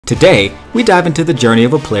Today, we dive into the journey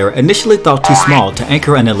of a player initially thought too small to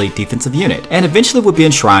anchor an elite defensive unit, and eventually would be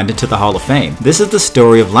enshrined into the Hall of Fame. This is the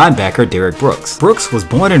story of linebacker Derrick Brooks. Brooks was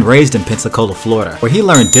born and raised in Pensacola, Florida, where he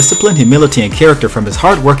learned discipline, humility, and character from his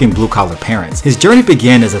hard-working blue-collar parents. His journey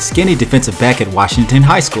began as a skinny defensive back at Washington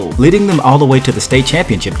High School, leading them all the way to the state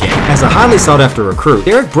championship game. As a highly sought-after recruit,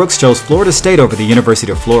 Derrick Brooks chose Florida State over the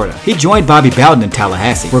University of Florida. He joined Bobby Bowden in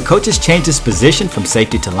Tallahassee, where coaches changed his position from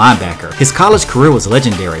safety to linebacker. His college career was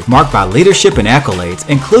legendary, marked by leadership and accolades,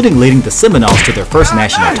 including leading the Seminoles to their first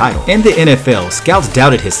national title. In the NFL, scouts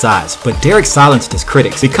doubted his size, but Derrick silenced his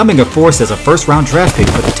critics, becoming a force as a first-round draft pick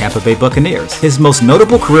for the Tampa Bay Buccaneers. His most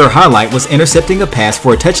notable career highlight was intercepting a pass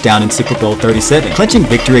for a touchdown in Super Bowl 37, clinching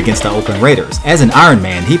victory against the Oakland Raiders. As an Iron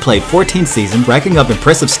Man, he played 14 seasons, racking up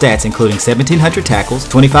impressive stats including 1,700 tackles,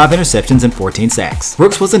 25 interceptions, and 14 sacks.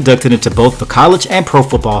 Brooks was inducted into both the College and Pro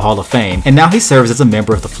Football Hall of Fame, and now he serves as a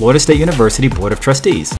member of the Florida State University Board of Trustees.